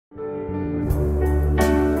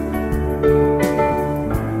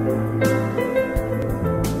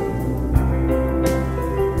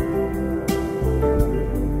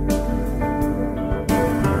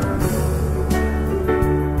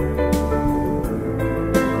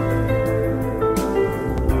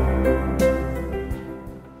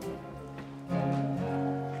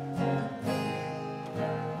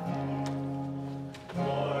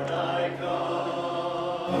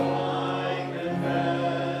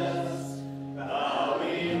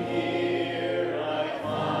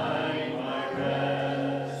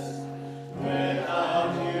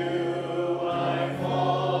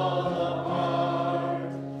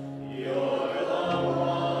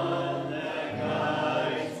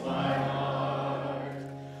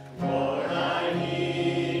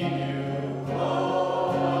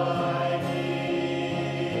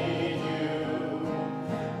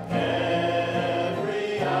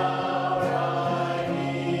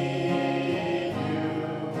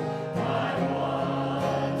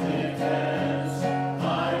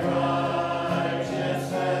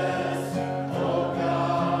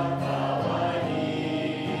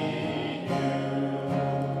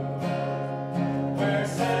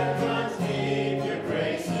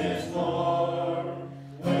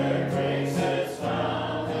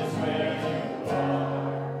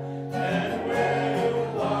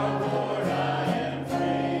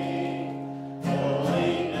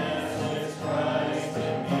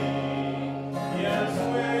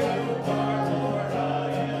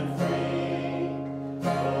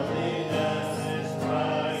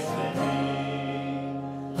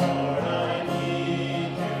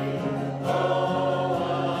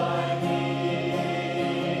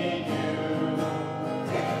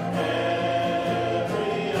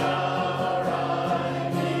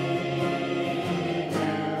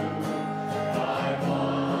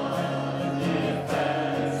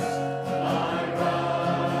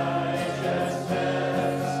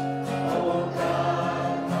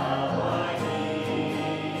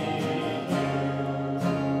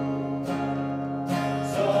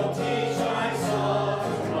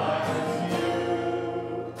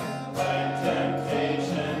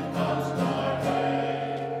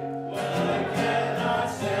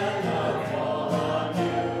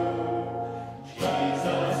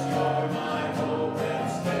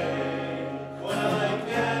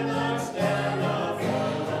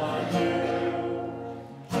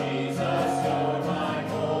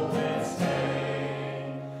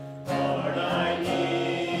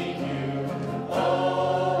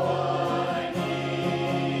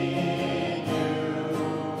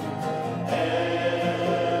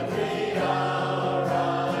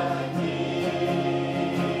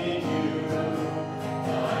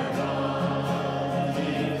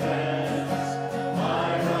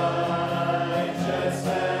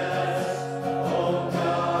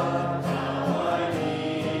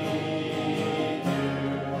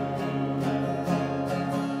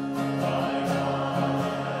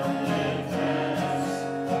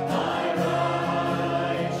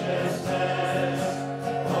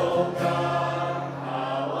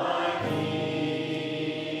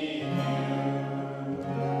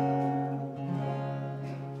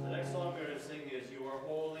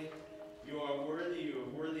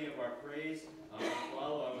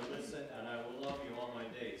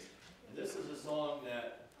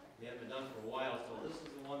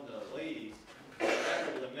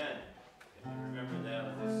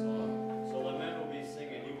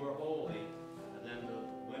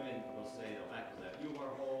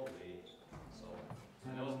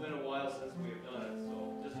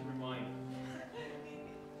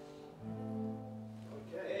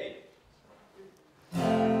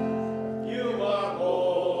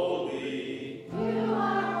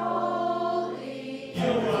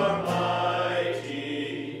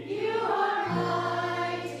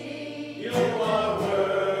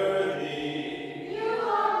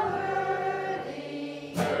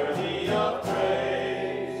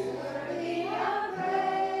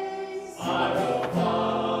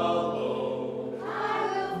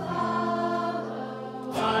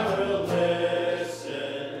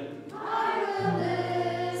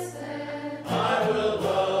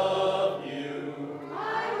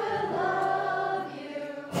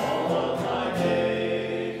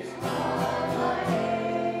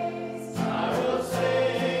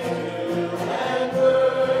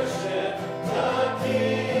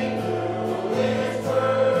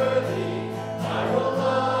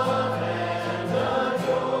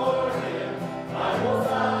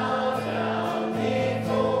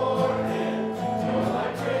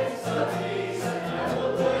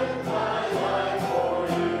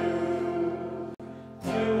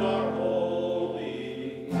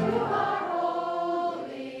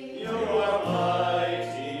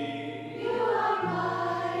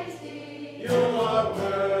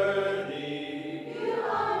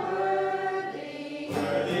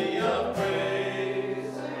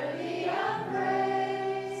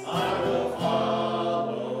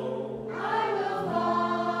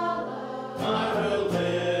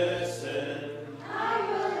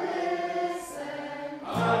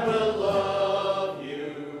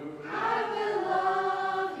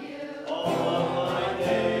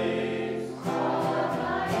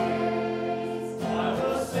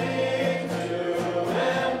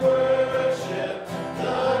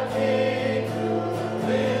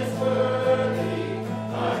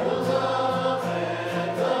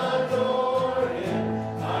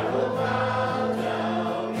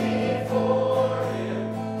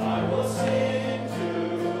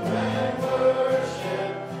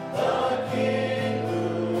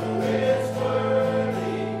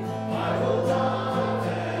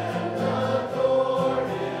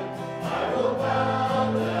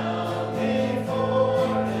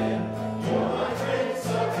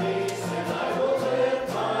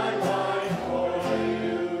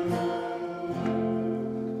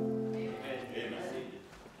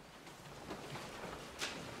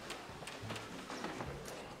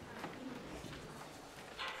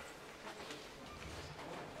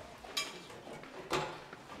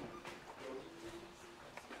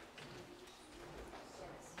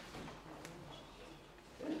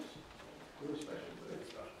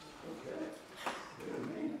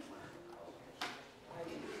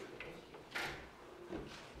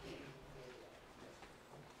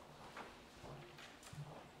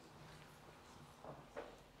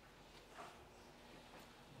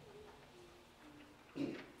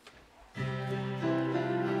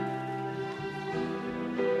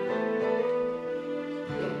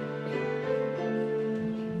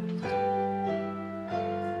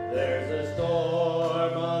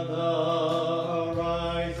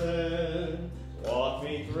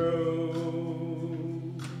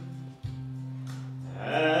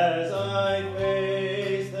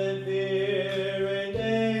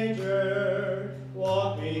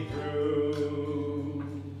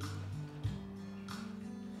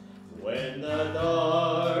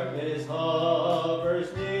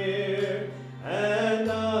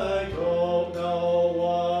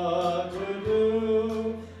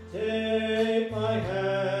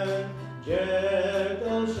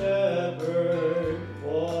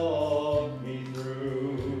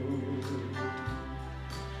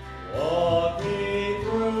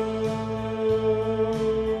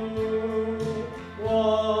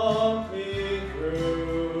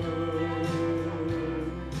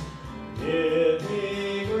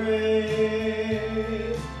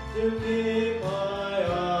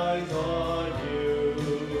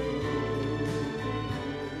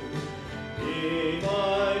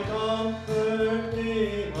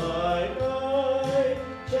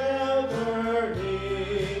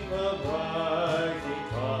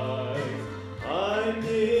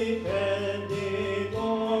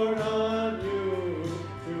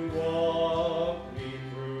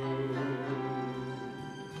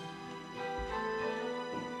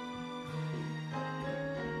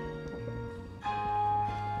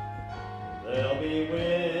There'll be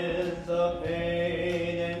winds of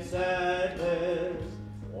pain and sadness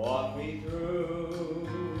walk me through.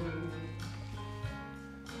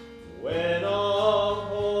 When all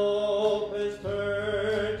hope is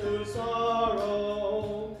turned to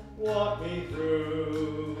sorrow, walk me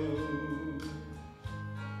through.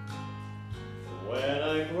 When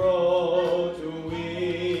I grow too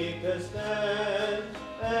weak to stand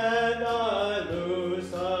and I lose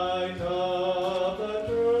sight of the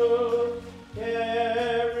truth,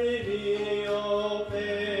 carry me, O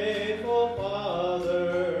faithful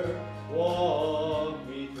Father, walk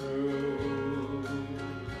me through.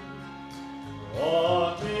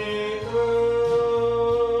 Walk me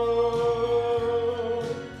through,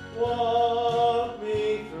 walk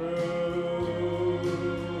me through.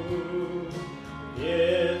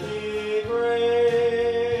 Give me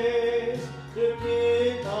grace to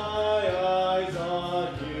keep my eyes on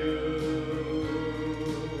you.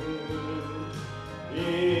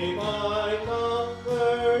 Be my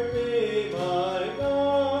comfort, be my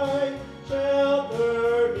guide,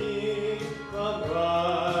 shelter me from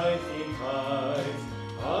rising tides.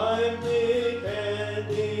 I'm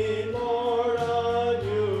depending, Lord, on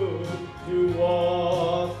you to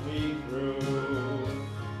walk me through.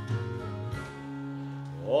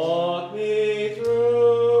 Walk me through,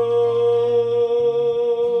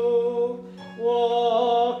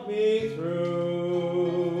 walk me through.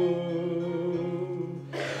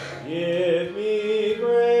 Give me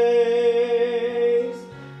grace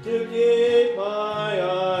to keep my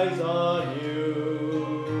eyes on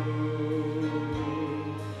you.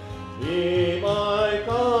 Be my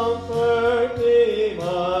comfort, be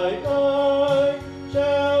my guide,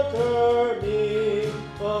 shelter me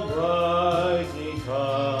from rising tides.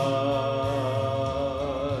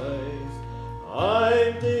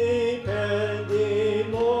 I'm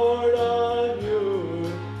depending, Lord, on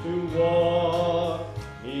you to walk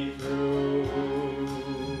me through.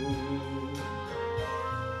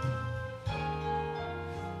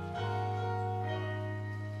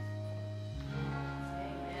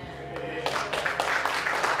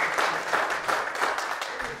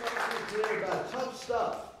 Today about tough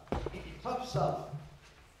stuff. Tough stuff.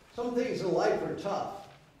 Some things in life are tough.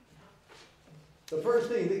 The first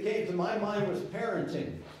thing that came to my mind was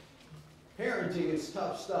parenting. Parenting is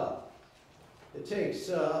tough stuff. It takes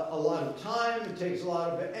a lot of time, it takes a lot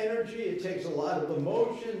of energy, it takes a lot of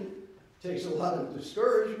emotion, it takes a lot of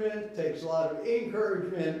discouragement, it takes a lot of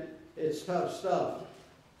encouragement. It's tough stuff.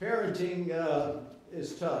 Parenting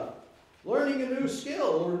is tough. Learning a new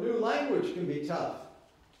skill or a new language can be tough.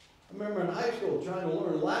 I remember in high school trying to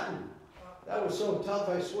learn Latin. That was so tough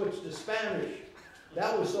I switched to Spanish.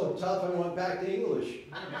 That was so tough I went back to English.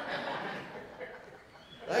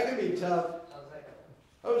 That can be tough.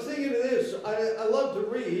 I was thinking of this. I love to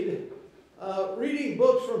read. Reading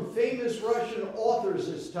books from famous Russian authors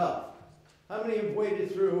is tough. How many have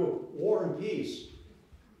waded through War and Peace?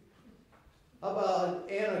 How about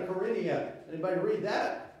Anna Karenina? Anybody read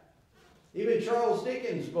that? Even Charles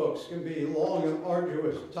Dickens' books can be long and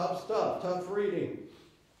arduous, tough stuff, tough reading.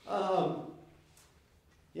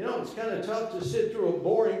 You know, it's kind of tough to sit through a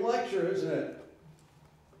boring lecture, isn't it?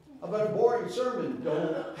 How about a boring sermon?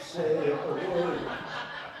 Don't say a word.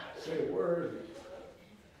 Say a word.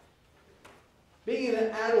 Being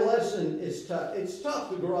an adolescent is tough. It's tough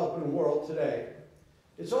to grow up in the world today.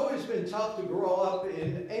 It's always been tough to grow up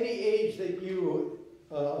in any age that you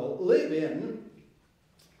live in,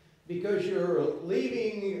 because you're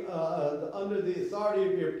leaving under the authority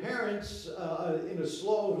of your parents in a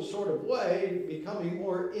slow sort of way, becoming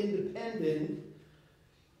more independent.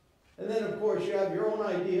 And then, of course, you have your own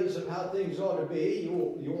ideas of how things ought to be.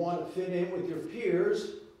 You want to fit in with your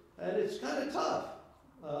peers, and it's kind of tough.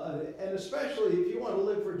 And especially if you want to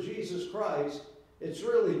live for Jesus Christ, it's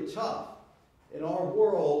really tough in our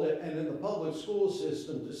world and in the public school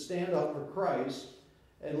system to stand up for Christ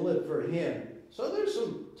and live for Him. So there's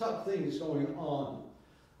some tough things going on.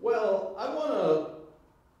 Well, I want to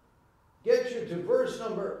get you to verse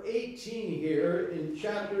number 18 here in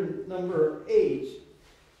chapter number 8.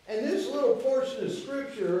 And this little portion of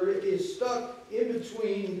Scripture is stuck in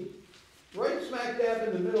between, right smack dab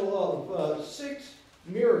in the middle of 6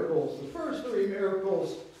 miracles. The first 3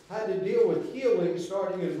 miracles had to deal with healing,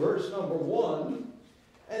 starting in verse number 1.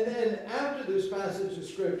 And then after this passage of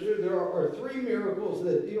Scripture, there are 3 miracles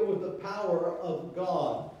that deal with the power of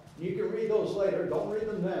God. You can read those later. Don't read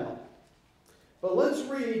them now. But let's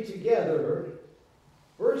read together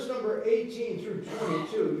verse number 18 through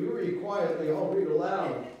 22. You read quietly, I'll read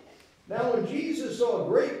aloud. Now when Jesus saw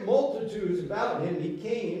great multitudes about him, he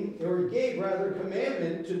gave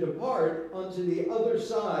commandment to depart unto the other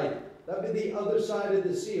side. That be the other side of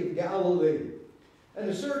the Sea of Galilee. And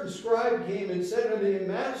a certain scribe came and said unto him,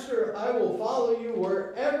 Master, I will follow you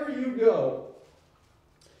wherever you go.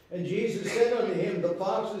 And Jesus said unto him, The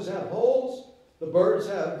foxes have holes, the birds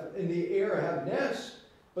in the air have nests,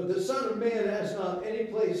 but the Son of Man has not any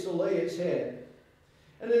place to lay his head.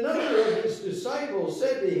 And another of his disciples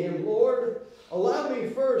said to him, Lord, allow me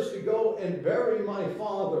first to go and bury my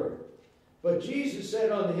father. But Jesus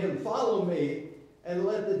said unto him, Follow me, and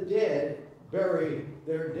let the dead bury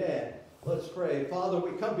their dead. Let's pray. Father,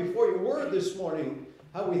 we come before your word this morning.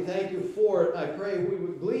 How we thank you for it. I pray we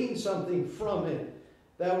would glean something from it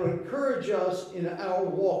that would encourage us in our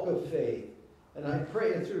walk of faith. And I pray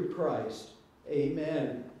it through Christ.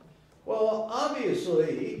 Amen. Well,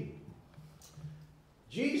 obviously,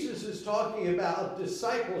 Jesus is talking about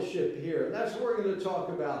discipleship here. And that's what we're going to talk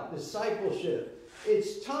about, discipleship.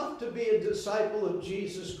 It's tough to be a disciple of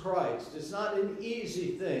Jesus Christ. It's not an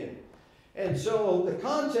easy thing. And so the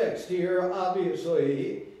context here,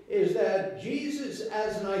 obviously, is that Jesus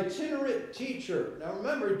as an itinerant teacher. Now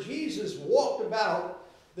remember, Jesus walked about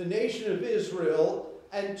the nation of Israel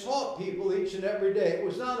and taught people each and every day. It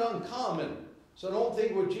was not uncommon. So don't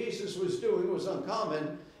think what Jesus was doing was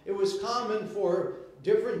uncommon. It was common for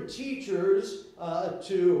different teachers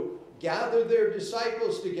to gather their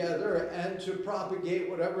disciples together and to propagate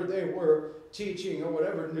whatever they were teaching or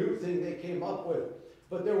whatever new thing they came up with.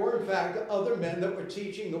 But there were, in fact, other men that were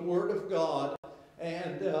teaching the Word of God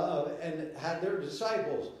and had their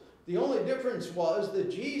disciples. The only difference was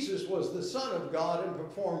that Jesus was the Son of God and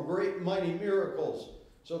performed great and mighty miracles.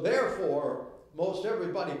 So therefore, most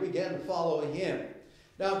everybody began to follow him.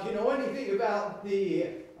 Now, if you know anything about the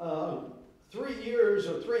 3 years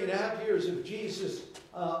or 3.5 years of Jesus'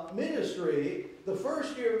 ministry, the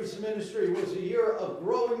first year of his ministry was a year of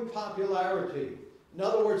growing popularity. In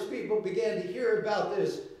other words, people began to hear about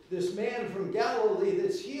this man from Galilee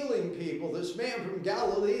that's healing people, this man from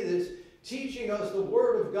Galilee that's teaching us the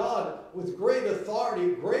Word of God with great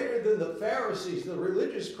authority, greater than the Pharisees, the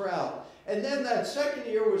religious crowd. And then that second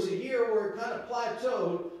year was a year where it kind of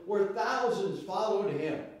plateaued, where thousands followed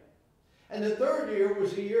him. And the third year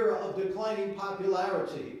was a year of declining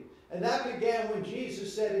popularity. And that began when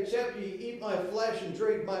Jesus said, except ye eat my flesh and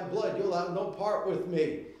drink my blood, you'll have no part with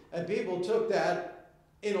me. And people took that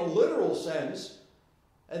in a literal sense,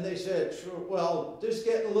 and they said, well, this is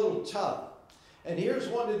getting a little tough. And here's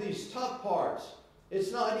one of these tough parts.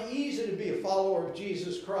 It's not easy to be a follower of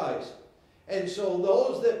Jesus Christ. And so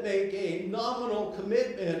those that make a nominal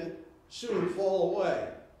commitment soon fall away.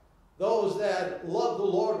 Those that love the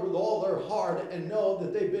Lord with all their heart and know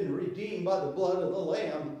that they've been redeemed by the blood of the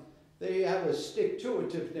Lamb, they have a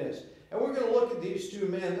stick-to-itiveness. And we're going to look at these two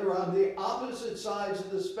men. They're on the opposite sides of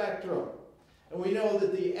the spectrum. And we know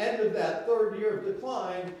that the end of that third year of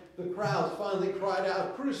decline, the crowds finally cried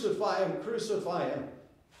out, crucify him, crucify him.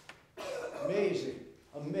 Amazing,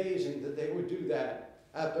 amazing that they would do that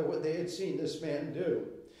after what they had seen this man do.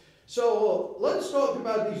 So let's talk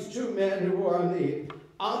about these two men who are on the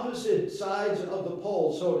opposite sides of the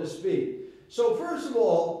pole, so to speak. So first of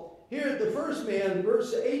all, here the first man,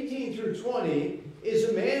 verse 18 through 20, is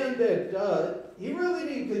a man that he really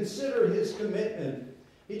didn't consider his commitment.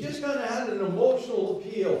 He just kind of had an emotional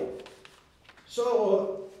appeal.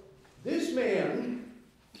 So this man,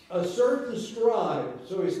 a certain scribe,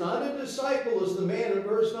 so he's not a disciple as the man in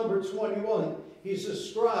verse number 21. He's a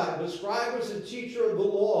scribe. A scribe was a teacher of the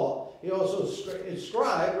law. He also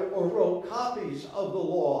inscribed or wrote copies of the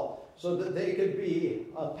law so that they could be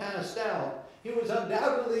passed out. He was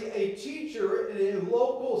undoubtedly a teacher in a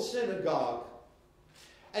local synagogue.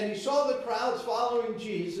 And he saw the crowds following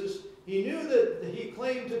Jesus. He knew that he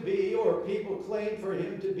claimed to be, or people claimed for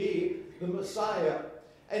him to be, the Messiah.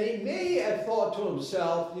 And he may have thought to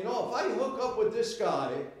himself, you know, if I hook up with this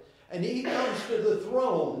guy and he comes to the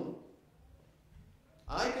throne,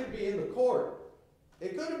 I could be in the court.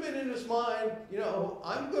 It could have been in his mind, you know,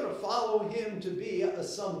 I'm going to follow him to be a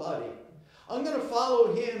somebody. I'm going to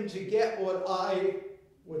follow him to get what I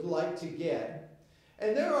would like to get.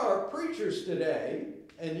 And there are preachers today,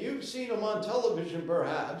 and you've seen them on television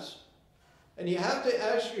perhaps, and you have to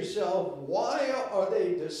ask yourself, why are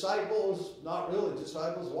they disciples, not really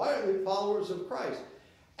disciples, why are they followers of Christ?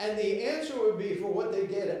 And the answer would be for what they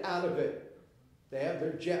get out of it. They have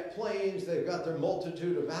their jet planes, they've got their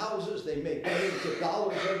multitude of houses, they make millions of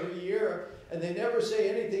dollars every year, and they never say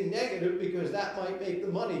anything negative because that might make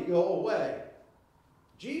the money go away.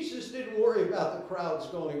 Jesus didn't worry about the crowds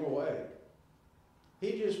going away.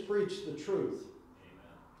 He just preached the truth.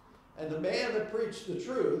 And the man that preached the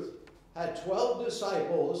truth had 12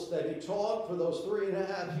 disciples that he taught for those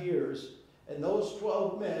 3.5 years. And those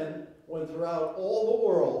 12 men went throughout all the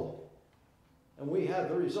world. And we have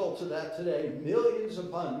the results of that today. Millions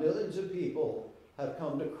upon millions of people have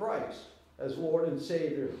come to Christ as Lord and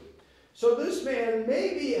Savior. So this man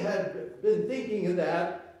maybe had been thinking of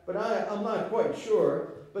that, but I'm not quite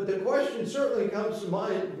sure. But the question certainly comes to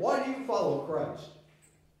mind, why do you follow Christ?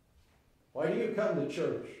 Why do you come to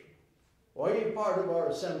church? Why are you part of our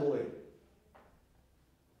assembly?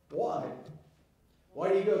 Why? Why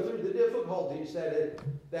do you go through the difficulties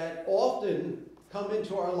that often come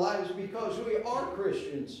into our lives because we are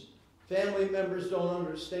Christians? Family members don't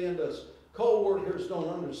understand us. Co-workers don't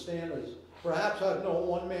understand us. Perhaps I've known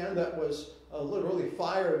one man that was literally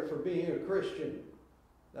fired for being a Christian.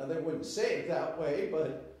 Now, they wouldn't say it that way,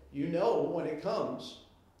 but you know when it comes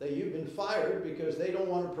that you've been fired because they don't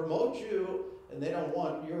want to promote you and they don't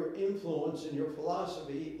want your influence and your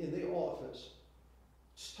philosophy in the office.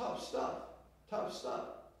 It's tough stuff. Tough stuff.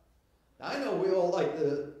 Now, I know we all like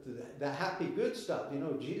the happy, good stuff. You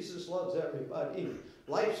know, Jesus loves everybody.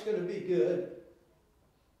 Life's going to be good.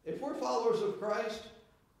 If we're followers of Christ,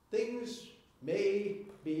 things may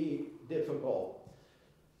be difficult.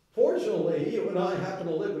 Fortunately, you and I happen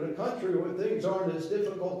to live in a country where things aren't as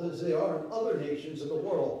difficult as they are in other nations of the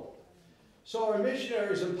world. So our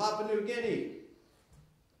missionaries in Papua New Guinea,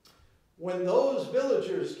 when those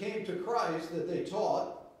villagers came to Christ that they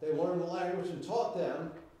taught, they learned the language and taught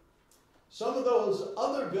them, some of those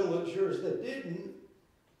other villagers that didn't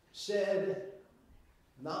said,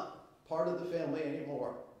 not part of the family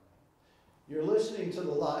anymore. You're listening to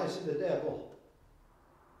the lies of the devil.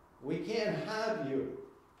 We can't have you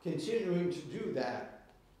continuing to do that.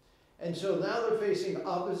 And so now they're facing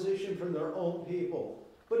opposition from their own people.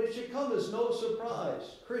 But it should come as no surprise.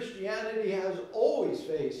 Christianity has always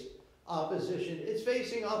faced opposition. It's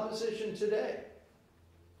facing opposition today.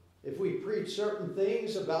 If we preach certain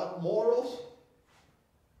things about morals,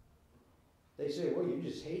 they say, well, you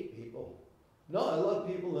just hate people. No, I love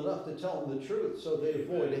people enough to tell them the truth so they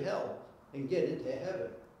avoid hell and get into heaven.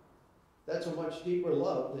 That's a much deeper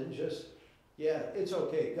love than just, yeah, it's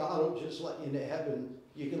okay. God will just let you into heaven.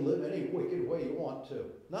 You can live any wicked way you want to.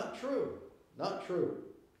 Not true. Not true.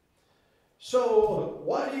 So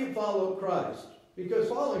why do you follow Christ? Because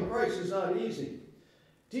following Christ is not easy.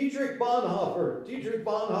 Dietrich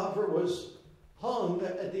Bonhoeffer was hung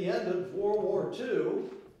at the end of World War II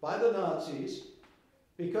by the Nazis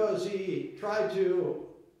because he tried to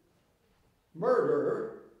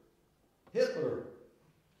murder Hitler.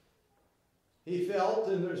 He felt,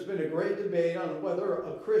 and there's been a great debate on whether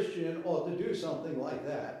a Christian ought to do something like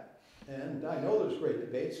that. And I know there's great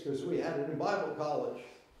debates because we had it in Bible college.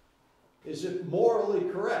 Is it morally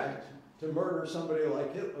correct to murder somebody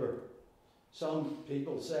like Hitler? Some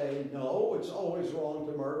people say, no, it's always wrong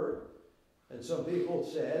to murder. And some people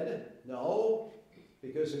said, no,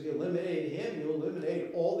 because if you eliminate him, you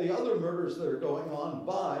eliminate all the other murders that are going on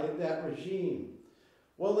by that regime.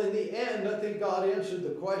 Well, in the end, I think God answered the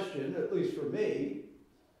question, at least for me.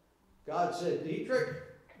 God said, Dietrich,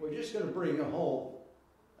 we're just going to bring you home.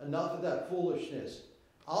 Enough of that foolishness.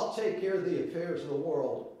 I'll take care of the affairs of the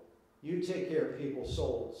world. You take care of people's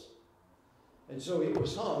souls. And so he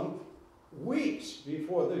was hung weeks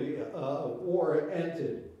before the war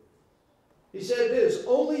ended. He said this,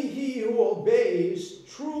 only he who obeys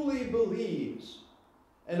truly believes,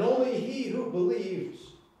 and only he who believes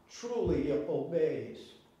truly obeys.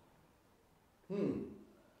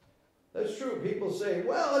 That's true. People say,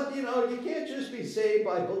 well, you know, you can't just be saved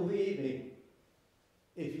by believing.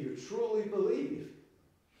 If you truly believe,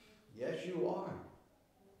 yes, you are.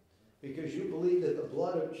 Because you believe that the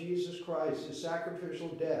blood of Jesus Christ, his sacrificial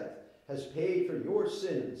death, has paid for your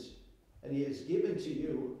sins, and he has given to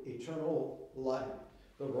you eternal life.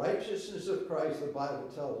 The righteousness of Christ, the Bible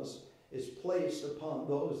tells us, is placed upon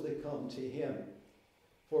those that come to him.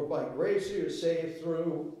 For by grace you are saved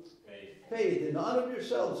through faith, and not of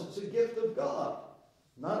yourselves. It's a gift of God,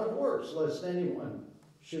 not of works, lest anyone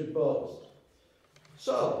should boast.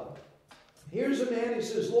 So, here's a man, he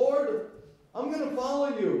says, Lord, I'm going to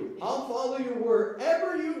follow you. I'll follow you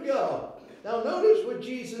wherever you go. Now notice what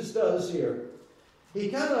Jesus does here. He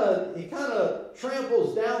kind of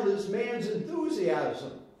tramples down this man's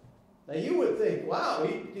enthusiasm. Now you would think, wow,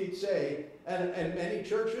 he'd say, and many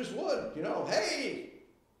churches would, you know, hey,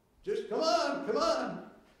 just come on, come on.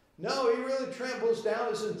 No, he really tramples down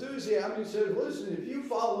his enthusiasm. He says, listen, if you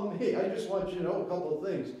follow me, I just want you to know a couple of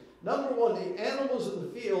things. Number one, the animals of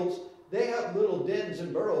the fields, they have little dens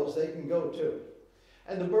and burrows they can go to.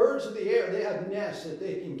 And the birds of the air, they have nests that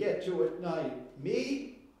they can get to at night.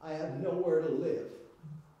 Me, I have nowhere to live.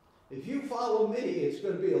 If you follow me, it's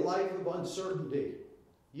going to be a life of uncertainty.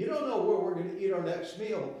 You don't know where we're going to eat our next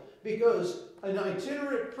meal, because an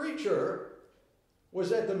itinerant preacher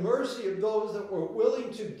was at the mercy of those that were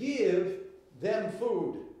willing to give them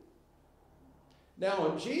food.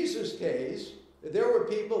 Now, in Jesus' case, there were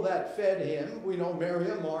people that fed him. We know Mary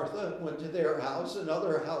and Martha went to their house and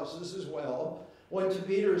other houses as well. Went to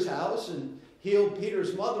Peter's house and healed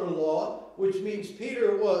Peter's mother-in-law, which means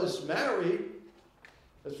Peter was married.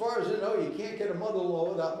 As far as I know, you can't get a mother-in-law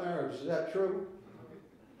without marriage. Is that true?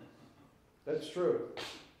 That's true.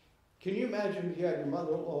 Can you imagine if you had your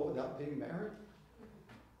mother-in-law without being married?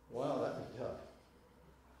 Wow, that would be tough.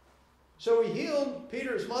 So he healed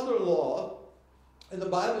Peter's mother-in-law, and the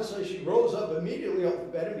Bible says she rose up immediately off the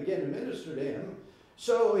bed and began to minister to him.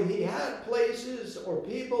 So he had places or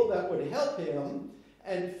people that would help him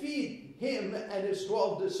and feed him and his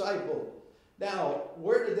 12 disciples. Now,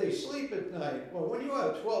 where did they sleep at night? Well, when you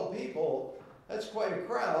have 12 people, that's quite a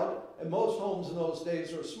crowd, and most homes in those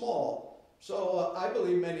days are small. So I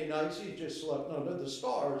believe many nights he just slept under the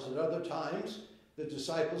stars. At other times, the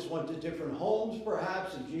disciples went to different homes,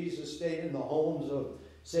 perhaps, and Jesus stayed in the homes of,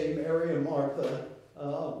 say, Mary and Martha.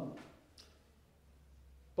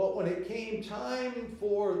 But when it came time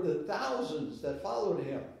for the thousands that followed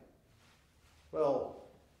him, well,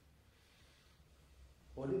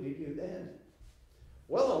 what did he do then?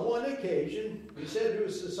 Well, on one occasion, he said to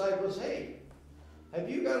his disciples, hey, have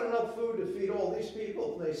you got enough food to feed all these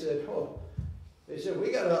people? And they said,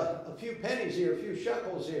 we got a few pennies here, a few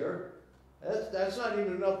shekels here. That's not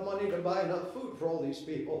even enough money to buy enough food for all these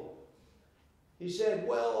people. He said,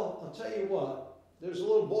 well, I'll tell you what. There's a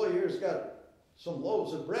little boy here who's got some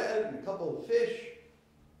loaves of bread and a couple of fish.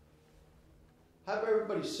 Have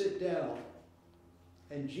everybody sit down.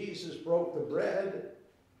 And Jesus broke the bread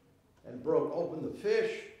and broke open the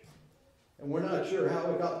fish. And we're not sure how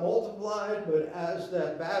it got multiplied, but as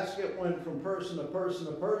that basket went from person to person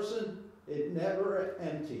to person, it never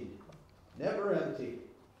emptied. Never emptied.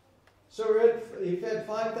 So he fed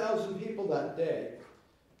 5,000 people that day.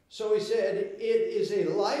 So he said, it is a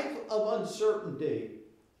life of uncertainty.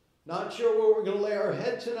 Not sure where we're going to lay our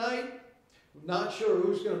head tonight. Not sure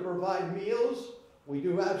who's going to provide meals. We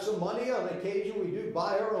do have some money. On occasion, we do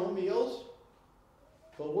buy our own meals.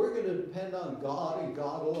 But we're going to depend on God and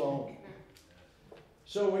God alone.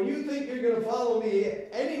 So when you think you're going to follow me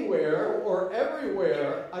anywhere or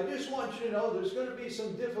everywhere, I just want you to know there's going to be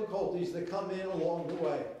some difficulties that come in along the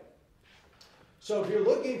way. So if you're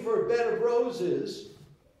looking for a bed of roses,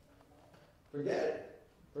 forget it.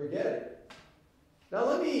 Forget it. Now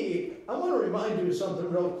I want to remind you of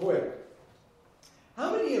something real quick.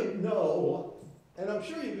 How many of you know, and I'm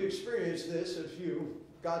sure you've experienced this if you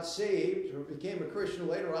got saved or became a Christian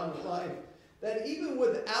later on in life, that even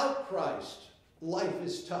without Christ, life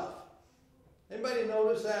is tough. Anybody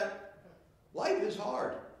notice that? Life is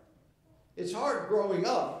hard. It's hard growing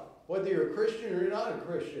up, whether you're a Christian or you're not a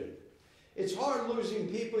Christian. It's hard losing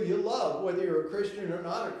people you love, whether you're a Christian or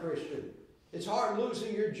not a Christian. It's hard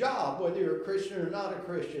losing your job, whether you're a Christian or not a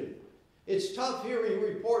Christian. It's tough hearing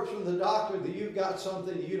reports from the doctor that you've got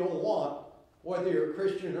something you don't want, whether you're a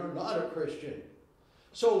Christian or not a Christian.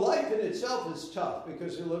 So life in itself is tough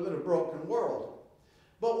because you live in a broken world.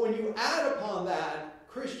 But when you add upon that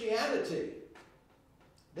Christianity,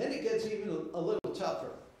 then it gets even a little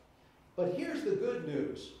tougher. But here's the good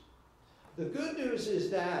news. The good news is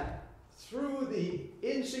that through the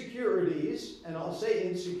insecurities, and I'll say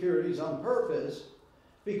insecurities on purpose,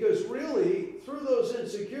 because really, through those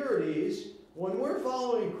insecurities, when we're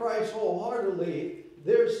following Christ wholeheartedly,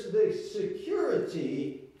 there's the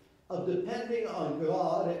security of depending on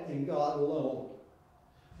God and God alone.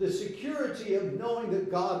 The security of knowing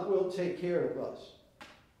that God will take care of us.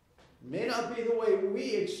 It may not be the way we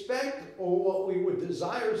expect or what we would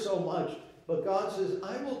desire so much, but God says,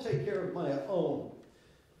 I will take care of my own.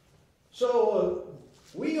 So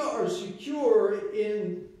we are secure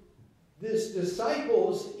in this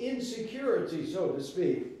disciples' insecurity, so to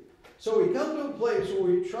speak. So we come to a place where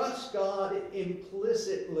we trust God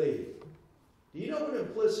implicitly. Do you know what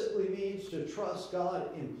implicitly means, to trust God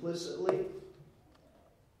implicitly?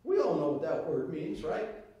 We all know what that word means, right?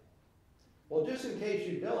 Well, just in case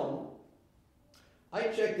you don't, I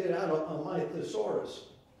checked it out on my thesaurus.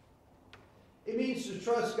 It means to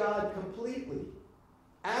trust God completely,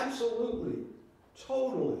 absolutely,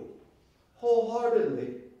 totally,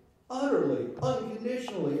 wholeheartedly, utterly,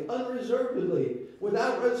 unconditionally, unreservedly,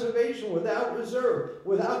 without reservation, without reserve,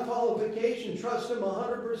 without qualification. Trust Him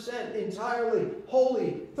 100%, entirely,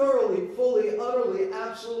 wholly, thoroughly, fully, utterly,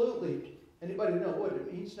 absolutely. Anybody know what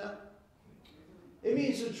it means now? It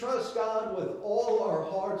means to trust God with all our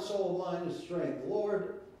heart, soul, mind, and strength.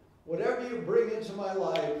 Lord, whatever you bring into my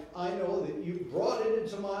life, I know that you brought it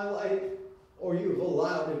into my life or you've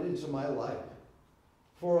allowed it into my life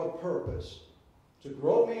for a purpose, to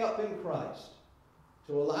grow me up in Christ,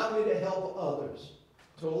 to allow me to help others,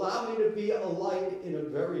 to allow me to be a light in a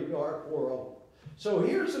very dark world. So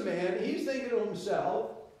here's a man, he's thinking to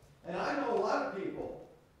himself, and I know a lot of people,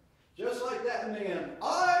 just like that man,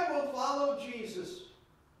 I will follow Jesus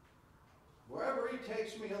wherever he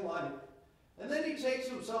takes me in life. And then he takes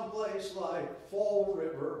him someplace like Fall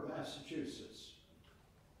River, Massachusetts.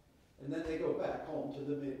 And then they go back home to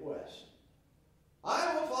the Midwest.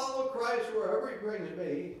 I will follow Christ wherever he brings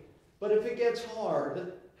me, but if it gets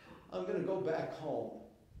hard, I'm going to go back home.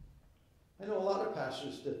 I know a lot of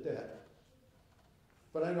pastors did that.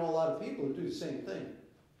 But I know a lot of people who do the same thing.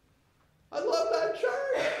 I love that church.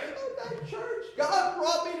 I love that church. God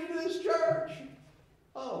brought me to this church.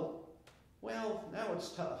 Oh, well, now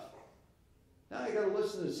it's tough. Now I got to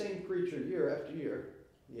listen to the same preacher year after year.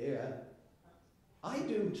 Yeah, I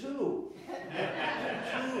do too.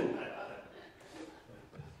 I do too.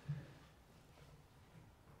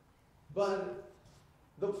 But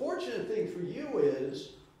the fortunate thing for you is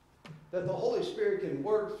that the Holy Spirit can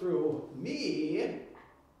work through me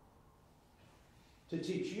to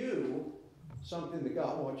teach you something that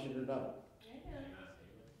God wants you to know.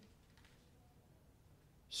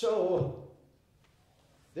 So,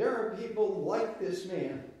 there are people like this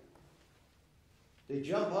man. They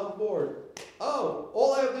jump on board. Oh,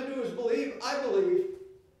 all I have to do is believe. I believe.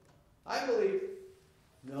 I believe.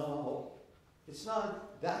 No, it's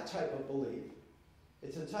not that type of belief.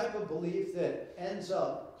 It's a type of belief that ends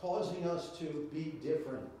up causing us to be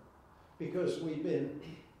different because we've been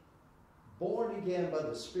born again by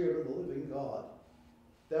the Spirit of the living God,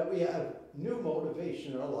 that we have new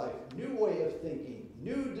motivation in our life, new way of thinking,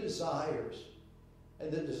 new desires.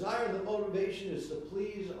 And the desire and the motivation is to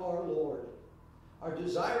please our Lord. Our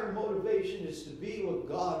desire and motivation is to be what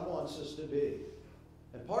God wants us to be.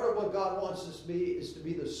 And part of what God wants us to be is to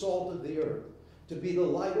be the salt of the earth, to be the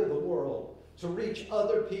light of the world, to reach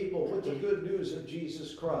other people with the good news of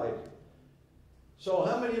Jesus Christ. So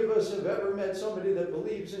how many of us have ever met somebody that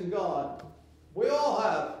believes in God? We all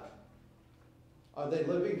have. Are they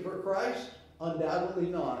living for Christ? Undoubtedly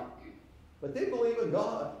not. But they believe in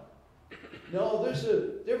God. No, there's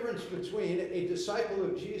a difference between a disciple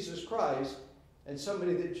of Jesus Christ and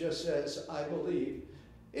somebody that just says, I believe.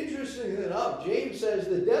 Interestingly enough, James says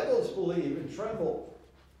the devils believe and tremble.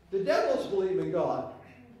 The devils believe in God.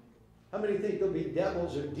 How many think there'll be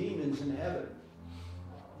devils or demons in heaven?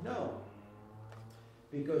 No.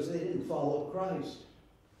 Because they didn't follow Christ.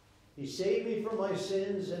 He saved me from my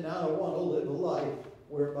sins, and now I want to live a life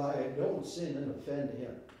whereby I don't sin and offend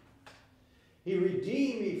him. He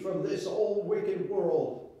redeemed me from this old wicked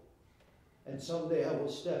world, and someday I will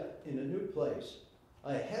step in a new place,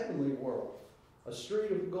 a heavenly world, a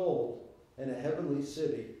street of gold, and a heavenly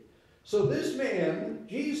city. So this man,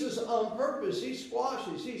 Jesus on purpose, he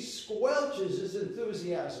squashes, he squelches his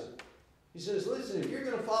enthusiasm. He says, listen, if you're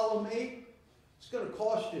going to follow me, it's going to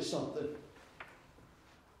cost you something.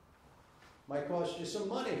 Might cost you some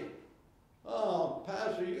money. Oh,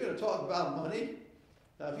 Pastor, you're going to talk about money?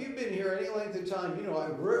 Now, if you've been here any length of time, you know I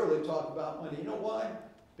rarely talk about money. You know why?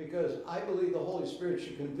 Because I believe the Holy Spirit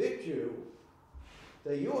should convict you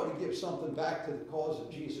that you ought to give something back to the cause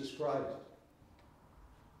of Jesus Christ.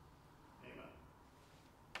 Amen.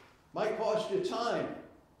 Might cost you time.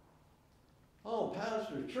 Oh,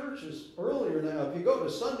 Pastor, church is earlier now. If you go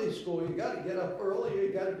to Sunday school, you got to get up early.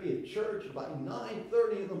 You got to be at church by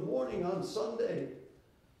 9:30 in the morning on Sunday.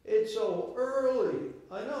 It's so early.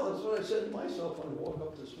 I know, that's what I said to myself when I woke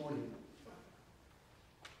up this morning.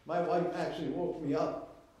 My wife actually woke me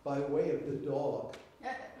up by way of the dog.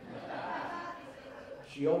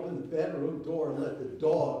 She opened the bedroom door and let the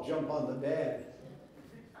dog jump on the bed.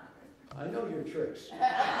 I know your tricks.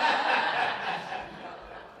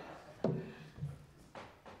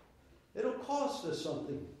 It'll cost us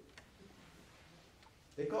something.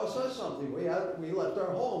 It costs us something. We left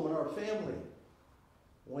our home and our family.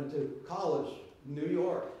 Went to college in New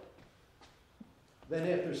York. Then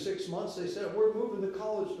after 6 months, they said, we're moving the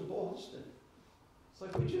college to Boston. It's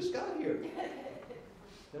like, we just got here.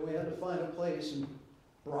 Then we had to find a place in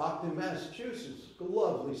Brockton, Massachusetts. A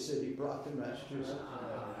lovely city, Brockton, Massachusetts.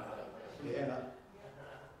 Yeah.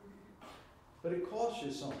 But it costs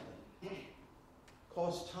you something. It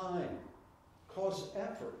costs time. It costs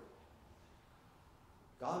effort.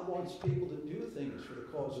 God wants people to do things for the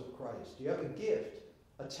cause of Christ. You have a gift,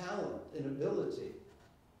 a talent, an ability.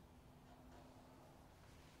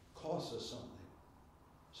 Costs us something.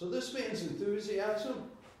 So this man's enthusiasm,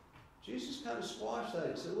 Jesus kind of squashed that.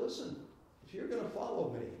 He said, listen, if you're going to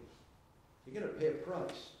follow me, you're going to pay a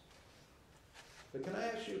price. But can I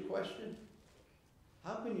ask you a question?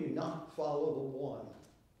 How can you not follow the one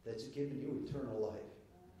that's given you eternal life?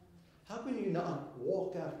 How can you not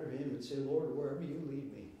walk after him and say, Lord, wherever you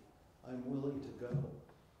lead me, I'm willing to go.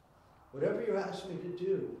 Whatever you ask me to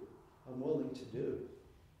do, I'm willing to do.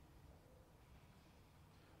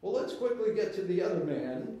 Well, let's quickly get to the other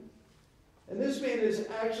man. And this man is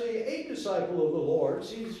actually a disciple of the Lord.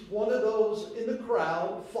 He's one of those in the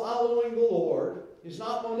crowd following the Lord. He's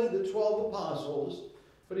not one of the 12 apostles,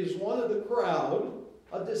 but he's one of the crowd,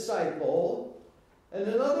 a disciple. And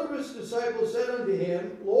another of his disciples said unto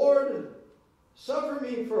him, Lord, suffer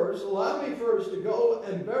me first, allow me first to go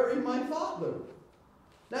and bury my father.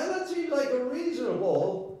 Now that seems like a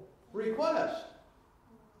reasonable request.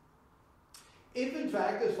 If in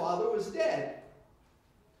fact his father was dead.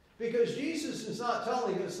 Because Jesus is not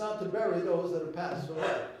telling us not to bury those that have passed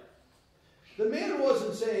away. The man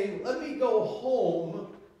wasn't saying, let me go home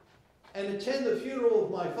and attend the funeral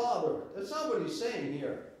of my father. That's not what he's saying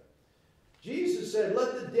here. Jesus said,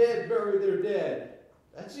 let the dead bury their dead.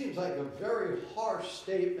 That seems like a very harsh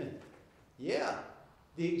statement. Yeah,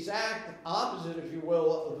 the exact opposite, if you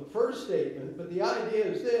will, of the first statement. But the idea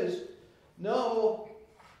is this. No,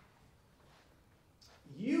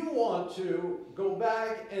 you want to go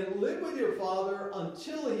back and live with your father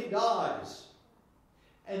until he dies.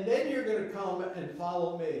 And then you're going to come and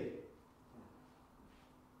follow me.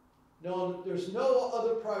 No, there's no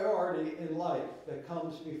other priority in life that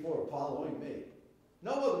comes before following me.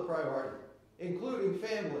 No other priority, including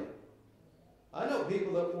family. I know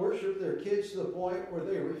people that worship their kids to the point where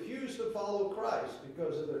they refuse to follow Christ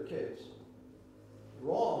because of their kids.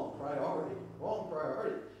 Wrong priority. Wrong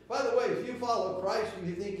priority. By the way, if you follow Christ, do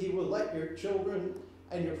you think he will let your children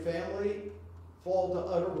and your family fall to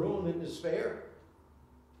utter ruin and despair?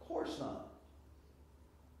 Of course not.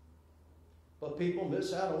 But people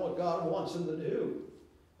miss out on what God wants them to do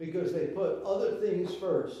because they put other things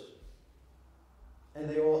first, and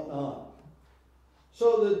they ought not.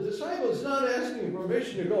 So the disciple is not asking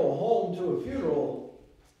permission to go home to a funeral.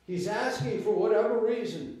 He's asking for whatever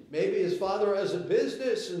reason. Maybe his father has a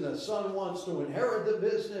business and the son wants to inherit the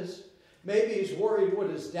business. Maybe he's worried what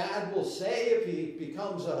his dad will say if he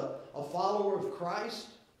becomes a follower of Christ.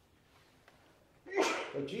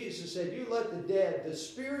 But Jesus said, you let the dead, the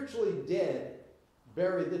spiritually dead,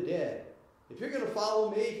 bury the dead. If you're going to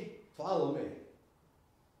follow me, follow me.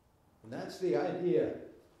 And that's the idea.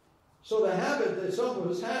 So the habit that some of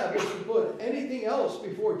us have is to put anything else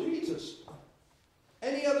before Jesus.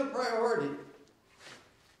 Any other priority.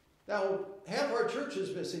 Now, half our church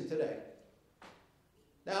is missing today.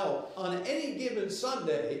 Now, on any given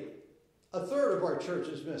Sunday, a third of our church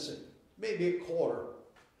is missing. Maybe a quarter.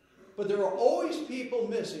 But there are always people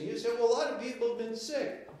missing. You say, well, a lot of people have been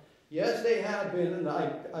sick. Yes, they have been, and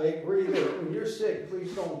I agree that when you're sick,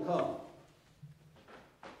 please don't come.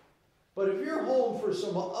 But if you're home for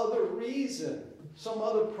some other reason, some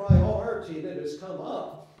other priority that has come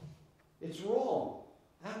up, it's wrong.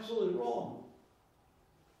 Absolutely wrong.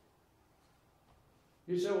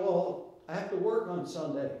 You say, well, I have to work on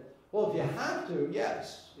Sunday. Well, if you have to,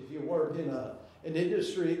 yes. If you work in an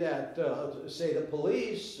industry that, say, the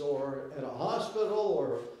police or at a hospital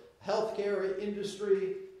or healthcare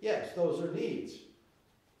industry, yes, those are needs.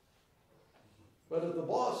 But if the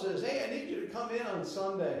boss says, hey, I need you to come in on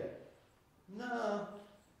Sunday. No.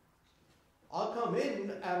 I'll come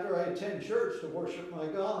in after I attend church to worship my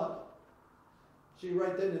God. See,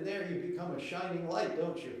 right then and there, you become a shining light,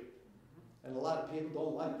 don't you? And a lot of people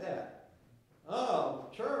don't like that. Oh,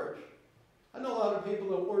 church. I know a lot of people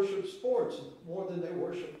that worship sports more than they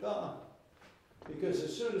worship God. Because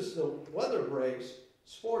as soon as the weather breaks,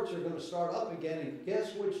 sports are going to start up again. And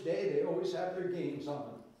guess which day they always have their games on?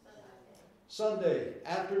 Sunday.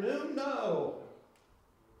 Afternoon? No.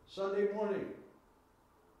 Sunday morning.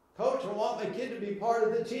 Coach, I want my kid to be part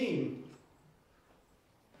of the team.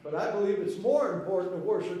 But I believe it's more important to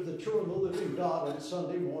worship the true and the living God on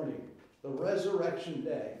Sunday morning, the resurrection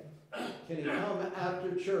day. Can he come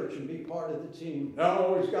after church and be part of the team?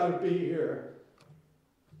 No, he's got to be here.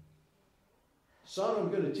 Son, I'm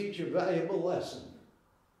going to teach you a valuable lesson.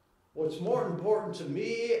 What's more important to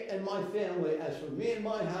me and my family, as for me and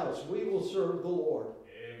my house, we will serve the Lord.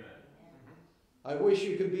 Amen. I wish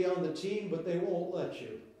you could be on the team, but they won't let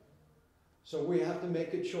you. So we have to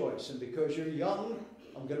make a choice. And because you're young,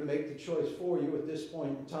 I'm going to make the choice for you at this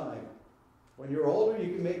point in time. When you're older,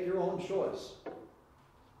 you can make your own choice.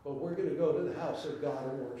 But we're going to go to the house of God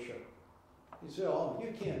and worship. You say, oh,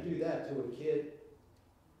 you can't do that to a kid.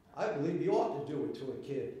 I believe you ought to do it to a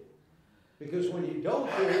kid. Because when you don't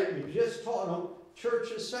do it, you just taught them,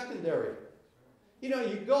 church is secondary. You know,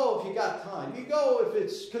 you go if you got time. You go if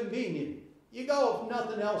it's convenient. You go if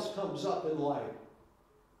nothing else comes up in life.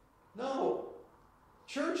 No.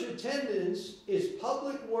 Church attendance is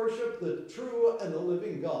public worship, the true and the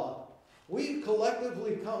living God. We've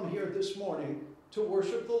collectively come here this morning to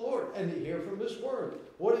worship the Lord and to hear from His Word.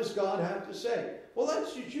 What does God have to say? Well,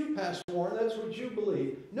 that's what you, Pastor Warren, that's what you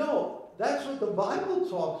believe. No, that's what the Bible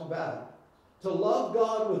talks about. To love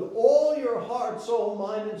God with all your heart, soul,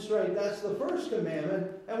 mind, and strength. That's the first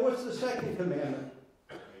commandment. And what's the second commandment?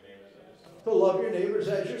 To love your neighbors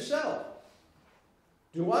as yourself.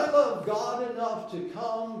 Do I love God enough to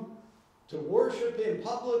come to worship Him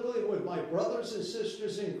publicly with my brothers and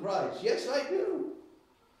sisters in Christ? Yes, I do.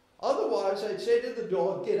 Otherwise, I'd say to the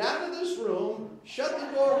dog, get out of this room, shut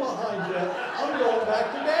the door behind you, I'm going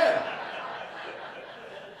back to bed.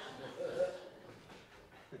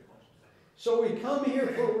 So we come here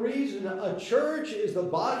for a reason. A church is the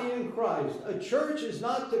body in Christ. A church is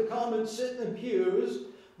not to come and sit in the pews,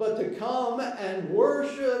 but to come and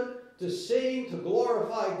worship, to sing, to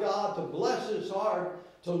glorify God, to bless His heart,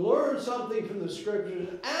 to learn something from the Scriptures,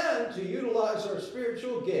 and to utilize our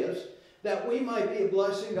spiritual gifts that we might be a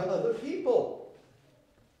blessing to other people.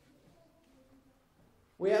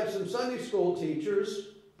 We have some Sunday school teachers.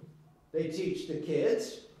 They teach the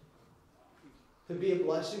kids to be a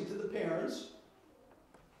blessing to the parents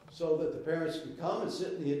so that the parents can come and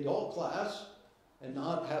sit in the adult class and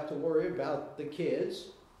not have to worry about the kids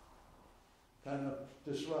kind of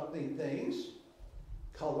disrupting things.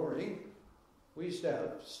 Coloring. We used to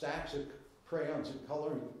have stacks of crayons and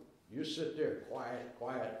coloring. You sit there, quiet,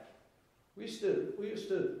 quiet. We used to,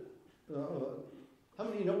 how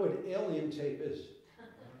many know what alien tape is?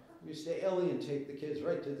 We used to alien tape the kids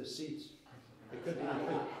right to the seats. They couldn't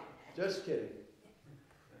even, just kidding.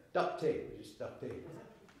 Duct tape, just duct tape.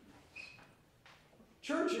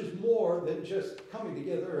 Church is more than just coming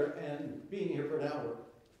together and being here for an hour.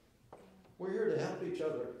 We're here to help each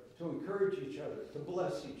other, to encourage each other, to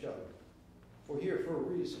bless each other. We're here for a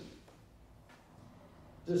reason.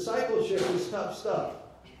 Discipleship is tough stuff.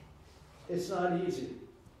 It's not easy.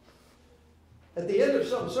 At the end of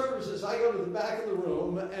some services, I go to the back of the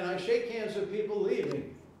room and I shake hands with people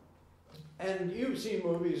leaving. And you've seen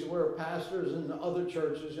movies where pastors in other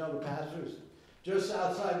churches, the pastor's just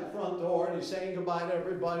outside the front door and he's saying goodbye to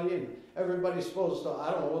everybody and everybody's supposed to,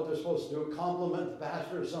 I don't know what they're supposed to do, compliment the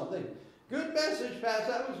pastor or something. Good message, Pastor.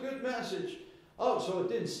 That was a good message. Oh, so it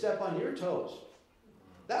didn't step on your toes.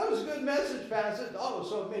 That was a good message, Pastor. Oh,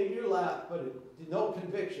 so it made you laugh, but no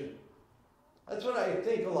conviction. That's what I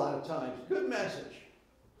think a lot of times. Good message.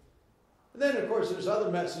 And then, of course, there's other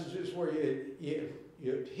messages where you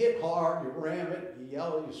hit hard, you ram it, you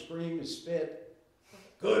yell, you scream, you spit.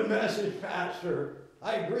 Good message, Pastor.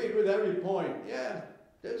 I agreed with every point. Yeah,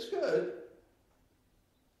 that's good.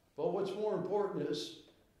 But what's more important is,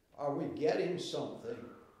 are we getting something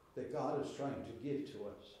that God is trying to give to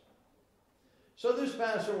us? So this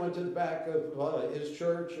pastor went to the back of his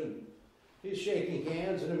church and he's shaking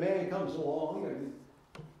hands and a man comes along and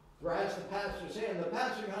grabs the pastor's hand. The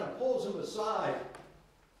pastor kind of pulls him aside.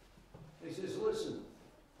 He says, listen,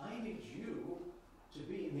 I need you to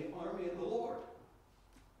be in the army of the Lord.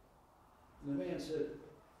 And the man said,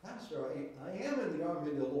 Pastor, I am in the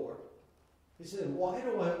army of the Lord. He said, why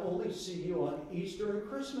do I only see you on Easter and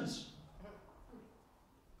Christmas?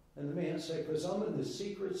 And the man said, because I'm in the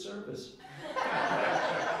Secret Service.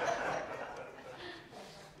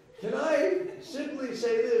 Can I simply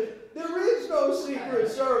say this? There is no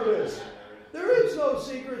Secret Service. There is no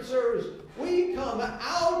Secret Service. We come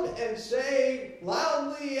out and say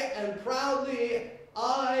loudly and proudly,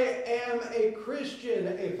 I am a Christian,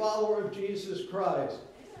 a follower of Jesus Christ.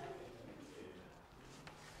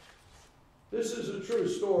 This is a true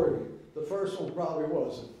story. The first one probably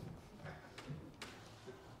wasn't.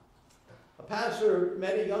 A pastor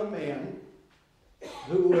met a young man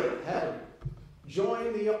who had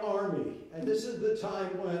joined the army. And this is the time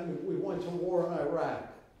when we went to war in Iraq.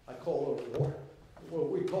 I call it a war. Well,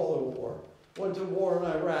 we call it a war. Went to war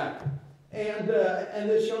in Iraq. And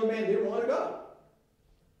this young man didn't want to go.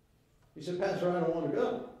 He said, Pastor, I don't want to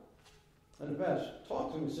go. And the pastor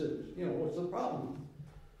talked to him and said, what's the problem?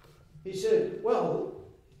 He said,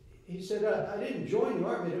 I didn't join the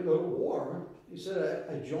army to go to war. He said,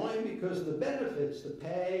 I joined because of the benefits, the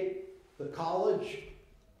pay, the college,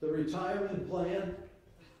 the retirement plan.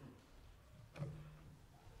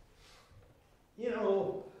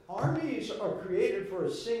 Armies are created for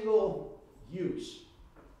a single use.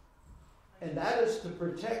 And that is to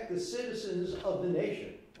protect the citizens of the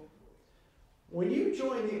nation. When you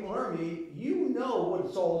join the army, you know what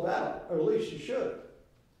it's all about, or at least you should.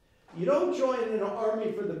 You don't join an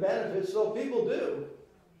army for the benefits, though people do.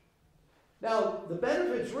 Now, the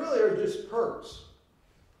benefits really are just perks.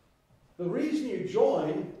 The reason you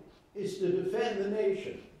join is to defend the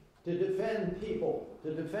nation, to defend people,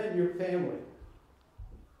 to defend your family.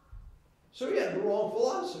 So he had the wrong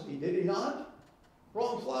philosophy, did he not?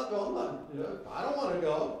 Wrong philosophy. I don't want to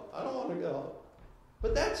go. I don't want to go.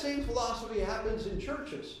 But that same philosophy happens in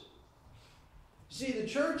churches. See, the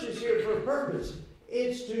church is here for a purpose.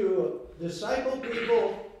 It's to disciple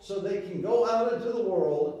people so they can go out into the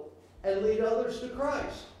world and lead others to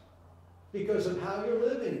Christ because of how you're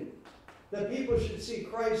living. That people should see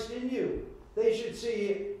Christ in you. They should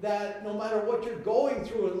see that no matter what you're going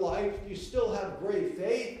through in life, you still have great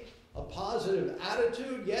faith, a positive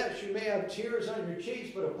attitude. Yes, you may have tears on your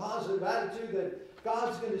cheeks, but a positive attitude that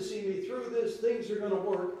God's going to see me through this. Things are going to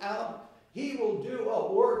work out. He will do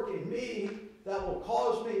a work in me that will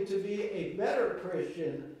cause me to be a better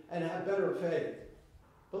Christian and have better faith.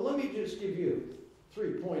 But let me just give you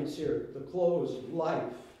 3 points here, the close of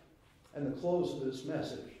life and the close of this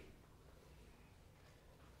message.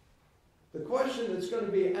 The question that's going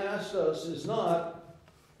to be asked us is not,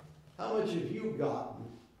 how much have you gotten,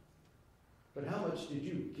 but how much did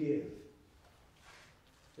you give?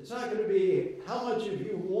 It's not going to be, how much have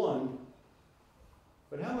you won,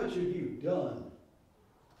 but how much have you done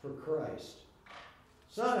for Christ?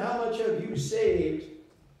 It's not how much have you saved,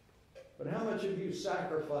 but how much have you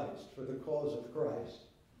sacrificed for the cause of Christ?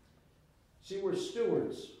 See, we're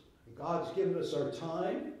stewards. God's given us our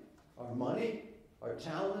time, our money, our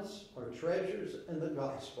talents, our treasures, and the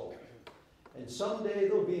gospel. And someday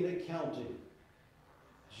there'll be an accounting.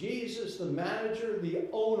 Jesus, the manager, the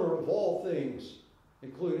owner of all things,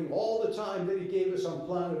 including all the time that he gave us on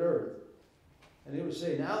planet Earth. And he would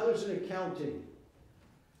say, now there's an accounting.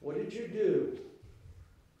 What did you do?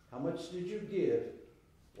 How much did you give?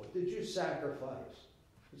 What did you sacrifice?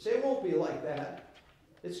 You'd say, it won't be like that.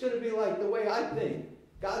 It's going to be like the way I think.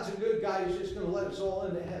 God's a good guy. He's just going to let us all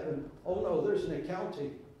into heaven. Oh, no, there's an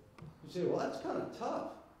accounting. You say, well, that's kind of tough.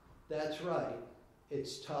 That's right.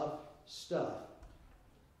 It's tough stuff.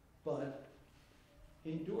 But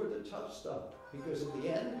endure the tough stuff, because at the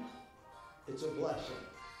end, it's a blessing.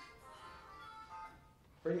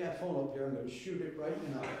 Bring that phone up here. I'm going to shoot it right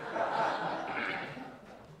now.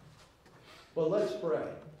 But let's pray.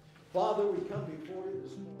 Father, we come before you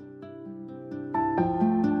this morning.